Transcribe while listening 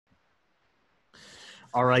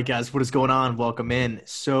All right, guys, what is going on? Welcome in.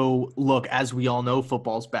 So, look, as we all know,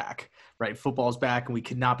 football's back, right? Football's back, and we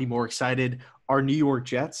could not be more excited. Our New York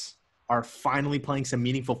Jets are finally playing some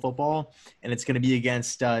meaningful football, and it's going to be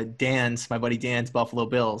against my buddy Dan's Buffalo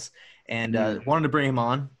Bills. And wanted to bring him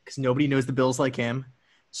on because nobody knows the Bills like him.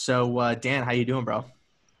 So, Dan, how you doing, bro?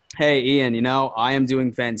 Hey, Ian, I am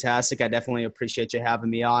doing fantastic. I definitely appreciate you having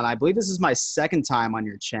me on. I believe this is my second time on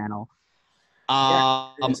your channel. Yeah,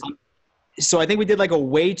 it Um, is. so I think we did like a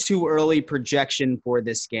way too early projection for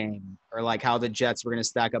this game, or like how the Jets were going to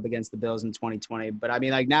stack up against the Bills in 2020. But I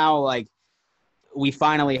mean, like now, like we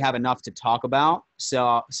finally have enough to talk about.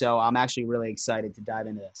 So I'm actually really excited to dive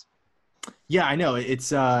into this. Yeah, I know.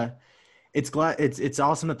 It's awesome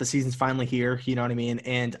that the season's finally here, you know what I mean?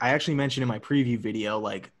 And I actually mentioned in my preview video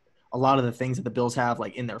like a lot of the things that the Bills have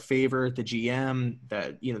like in their favor, the GM,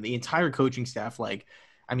 the entire coaching staff, like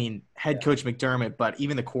I mean, head coach McDermott, but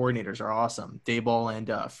even the coordinators are awesome, Dayball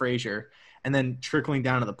and Frazier. And then trickling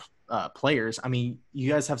down to the players, I mean, you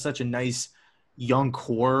guys have such a nice young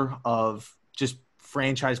core of just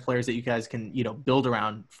franchise players that you guys can, build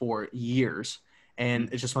around for years. And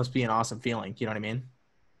it just must be an awesome feeling, you know what I mean?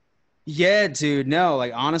 Yeah, dude. No,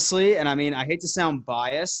 like honestly, and I mean, I hate to sound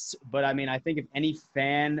biased, but I mean, I think if any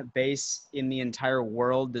fan base in the entire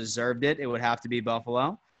world deserved it, it would have to be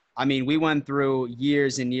Buffalo. I mean, we went through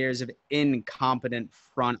years and years of incompetent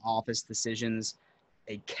front office decisions,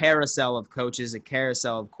 a carousel of coaches, a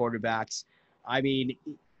carousel of quarterbacks. I mean,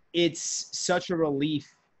 it's such a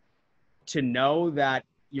relief to know that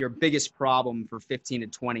your biggest problem for 15 to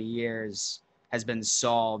 20 years has been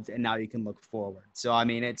solved and now you can look forward. So I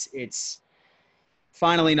mean it's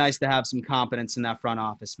finally nice to have some confidence in that front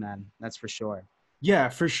office, man. That's for sure. Yeah,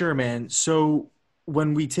 for sure, man. So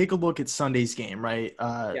when we take a look at Sunday's game, right?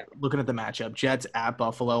 Yeah. Looking at the matchup, Jets at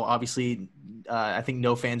Buffalo. Obviously, I think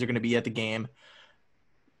no fans are going to be at the game.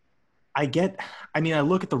 I get. I mean, I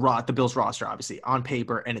look at the Bills roster, obviously on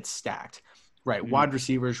paper, and it's stacked. Right, Mhm. wide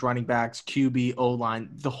receivers, running backs, QB, O line,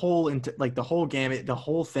 the whole gamut, the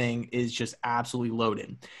whole thing is just absolutely loaded.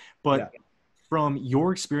 Yeah. But from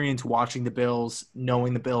your experience watching the Bills,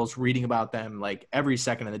 knowing the Bills, reading about them like every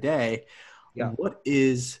second of the day, Yeah. what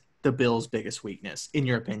is the Bills' biggest weakness, in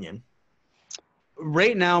your opinion?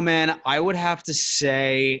 Right now, man, I would have to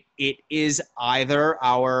say it is either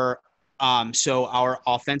our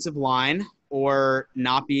offensive line or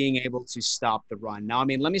not being able to stop the run. Now, I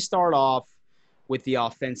mean, let me start off with the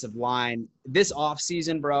offensive line. This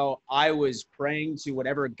offseason, bro, I was praying to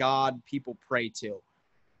whatever God people pray to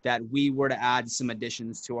that we were to add some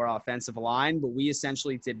additions to our offensive line, but we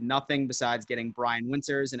essentially did nothing besides getting Brian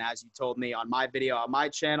Winters. And as you told me on my video on my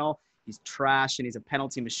channel, he's trash and he's a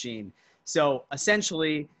penalty machine. So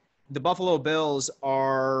essentially, the Buffalo Bills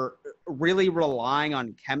are really relying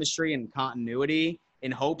on chemistry and continuity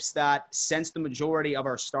in hopes that since the majority of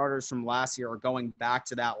our starters from last year are going back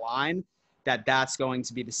to that line, that's going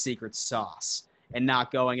to be the secret sauce and not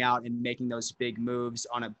going out and making those big moves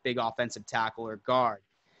on a big offensive tackle or guard.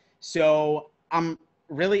 So I'm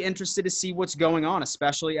really interested to see what's going on,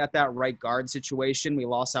 especially at that right guard situation. We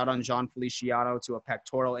lost out on John Feliciano to a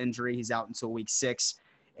pectoral injury. He's out until week 6.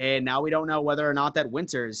 And now we don't know whether or not that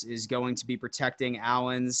Winters is going to be protecting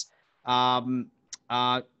Allen's,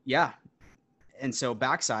 yeah, and so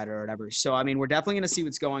backside or whatever. So, I mean, we're definitely going to see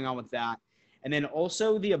what's going on with that. And then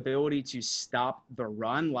also the ability to stop the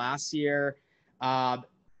run last year uh,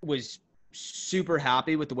 was super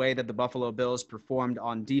happy with the way that the Buffalo Bills performed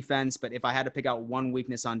on defense. But if I had to pick out one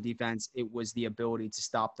weakness on defense, it was the ability to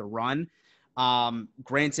stop the run.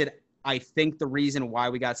 Granted, I think the reason why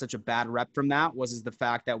we got such a bad rep from that was the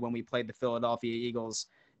fact that when we played the Philadelphia Eagles,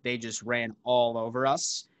 they just ran all over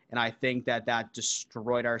us. And I think that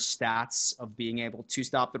destroyed our stats of being able to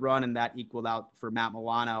stop the run, and that equaled out for Matt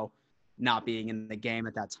Milano not being in the game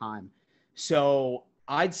at that time. So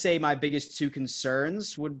I'd say my biggest two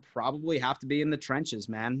concerns would probably have to be in the trenches,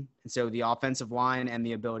 man. And so the offensive line and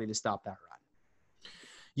the ability to stop that run.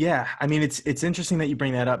 Yeah, I mean it's interesting that you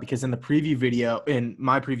bring that up because in my preview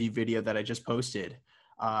video that I just posted,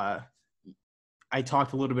 uh, I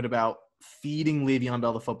talked a little bit about feeding Le'Veon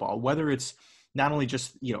Bell the football, whether it's not only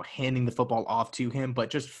just, handing the football off to him, but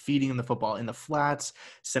just feeding him the football in the flats,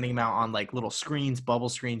 sending him out on like little screens, bubble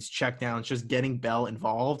screens, check downs, just getting Bell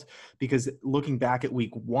involved. Because looking back at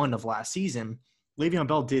week 1 of last season, Le'Veon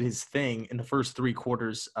Bell did his thing in the first 3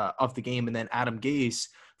 quarters of the game. And then Adam Gase,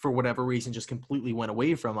 for whatever reason, just completely went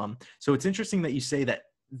away from him. So it's interesting that you say that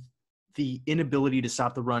the inability to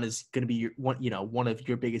stop the run is going to be one of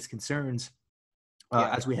your biggest concerns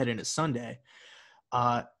Yeah. as we head into Sunday.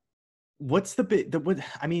 Uh, what's the bit? What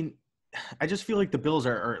I mean, I just feel like the Bills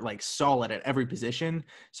are like solid at every position.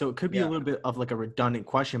 So it could be a Yeah. little bit of like a redundant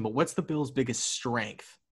question, but what's the Bills' biggest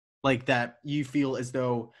strength? Like that you feel as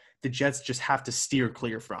though the Jets just have to steer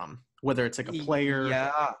clear from, whether it's like a player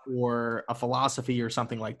Yeah. or a philosophy or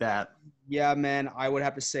something like that. Yeah, man, I would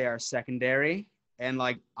have to say our secondary. And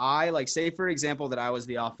like I like say for example that I was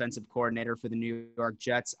the offensive coordinator for the New York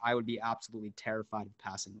Jets, I would be absolutely terrified of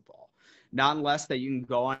passing the ball. Not unless that you can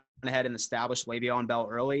go on ahead and establish Le'Veon Bell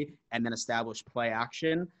early and then establish play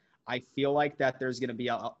action. I feel like that there's going to be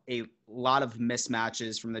a lot of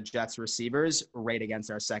mismatches from the Jets receivers right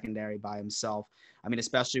against our secondary by himself. I mean,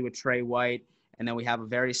 especially with Trey White. And then we have a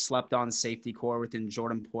very slept on safety core within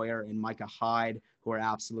Jordan Poyer and Micah Hyde, who are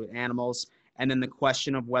absolute animals. And then the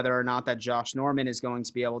question of whether or not that Josh Norman is going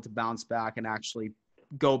to be able to bounce back and actually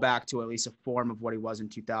go back to at least a form of what he was in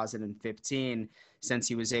 2015, since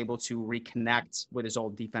he was able to reconnect with his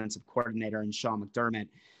old defensive coordinator and Sean McDermott.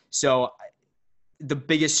 So the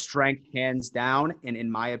biggest strength, hands down, and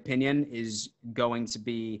in my opinion, is going to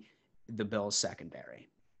be the Bills secondary.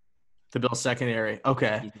 The Bills secondary.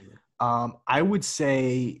 Okay. I would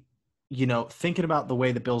say, thinking about the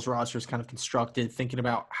way the Bills roster is kind of constructed, thinking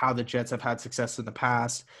about how the Jets have had success in the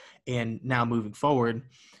past and now moving forward,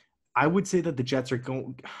 I would say that the Jets they're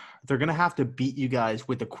going to have to beat you guys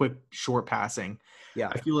with the quick, short passing. Yeah.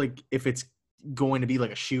 I feel like if it's going to be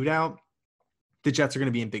like a shootout, the Jets are going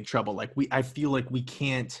to be in big trouble. I feel like we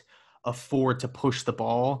can't afford to push the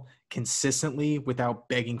ball consistently without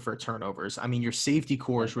begging for turnovers. I mean, your safety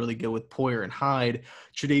core is really good with Poyer and Hyde.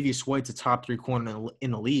 Tre'Davious White's a top 3 corner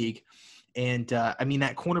in the league. And I mean,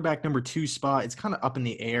 that cornerback number 2 spot, it's kind of up in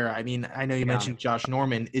the air. I mean, I know you mentioned Josh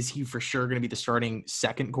Norman. Is he for sure going to be the starting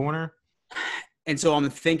second corner? And so I'm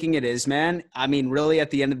thinking it is, man. I mean, really, at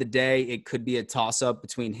the end of the day, it could be a toss-up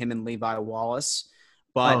between him and Levi Wallace.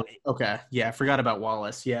 Oh, But okay. Yeah, I forgot about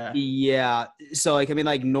Wallace. Yeah. yeah, so like I mean,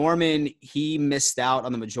 like Norman, he missed out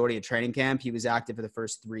on the majority of training camp. He was active for the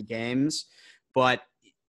first 3 games, but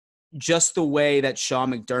just the way that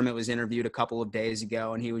Sean McDermott was interviewed a couple of days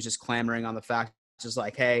ago, and he was just clamoring on the fact, just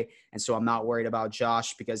like, hey, and so I'm not worried about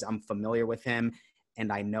Josh because I'm familiar with him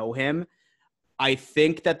and I know him. I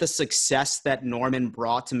think that the success that Norman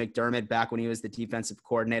brought to McDermott back when he was the defensive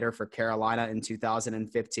coordinator for Carolina in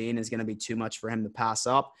 2015 is going to be too much for him to pass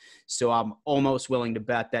up. So I'm almost willing to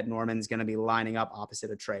bet that Norman's going to be lining up opposite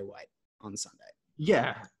of Trey White on Sunday.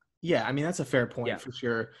 Yeah. Yeah. I mean, that's a fair point for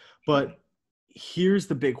sure. But here's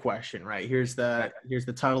the big question, right? Here's the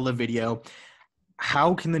title of the video.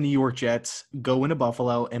 How can the New York Jets go into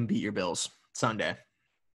Buffalo and beat your Bills Sunday?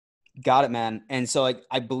 Got it, man. And so like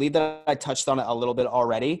I believe that I touched on it a little bit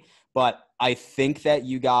already, but I think that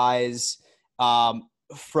you guys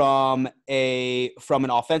from an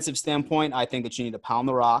offensive standpoint, I think that you need to pound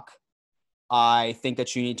the rock. I think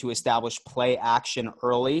that you need to establish play action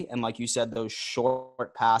early and like you said, those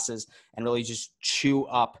short passes and really just chew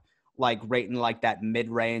up like right in like that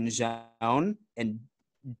mid-range zone and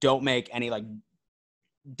definitely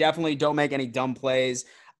don't make any dumb plays.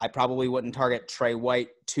 I probably wouldn't target Trey White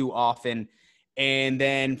too often. And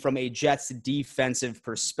then from a Jets defensive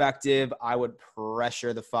perspective, I would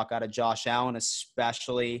pressure the fuck out of Josh Allen,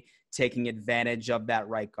 especially taking advantage of that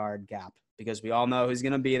right guard gap because we all know who's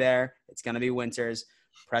going to be there. It's going to be Winters.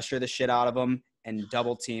 Pressure the shit out of him and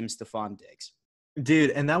double team Stephon Diggs. Dude,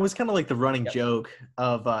 and that was kind of like the running joke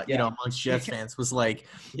of, amongst Jets fans was like,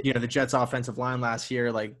 the Jets offensive line last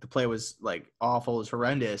year, like the play was like awful, it was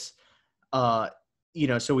horrendous.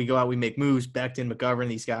 So we go out, we make moves, Becton, McGovern,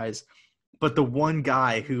 these guys. But the one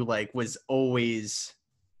guy who like was always,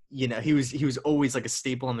 he was always like a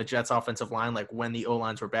staple on the Jets offensive line, like when the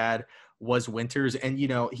O-lines were bad, was Winters. And,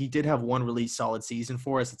 he did have one really solid season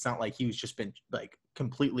for us. It's not like he was just been like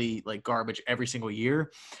completely like garbage every single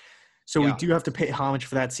year. So we do have to pay homage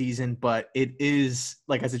for that season, but it is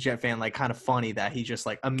like as a Jet fan, like kind of funny that he just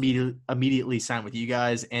like immediately signed with you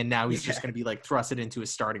guys. And now he's just going to be like thrusted into a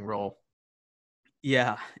starting role.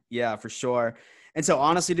 Yeah, for sure. And so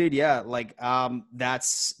honestly, dude,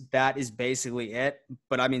 that is basically it.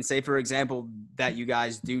 But I mean, say for example that you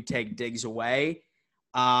guys do take Diggs away,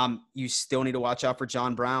 you still need to watch out for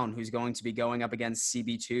John Brown, who's going to be going up against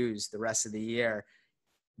CB2s the rest of the year.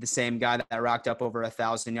 The same guy that racked up over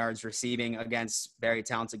 1,000 yards receiving against very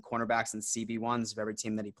talented cornerbacks and CB1s of every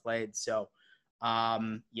team that he played. So, So,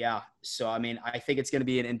 I mean, I think it's going to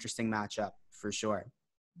be an interesting matchup for sure.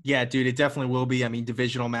 Yeah, dude, it definitely will be. I mean,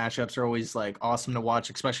 divisional matchups are always like awesome to watch,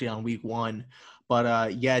 especially on week one.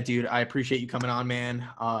 But yeah, dude, I appreciate you coming on, man.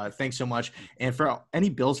 Thanks so much. And for any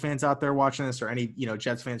Bills fans out there watching this, or any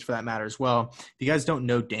Jets fans for that matter as well, if you guys don't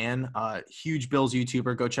know Dan, huge Bills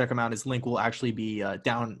YouTuber, go check him out. His link will actually be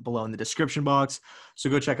down below in the description box. So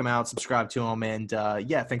go check him out, subscribe to him, and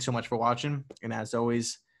yeah, thanks so much for watching. And as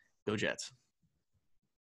always, go Jets.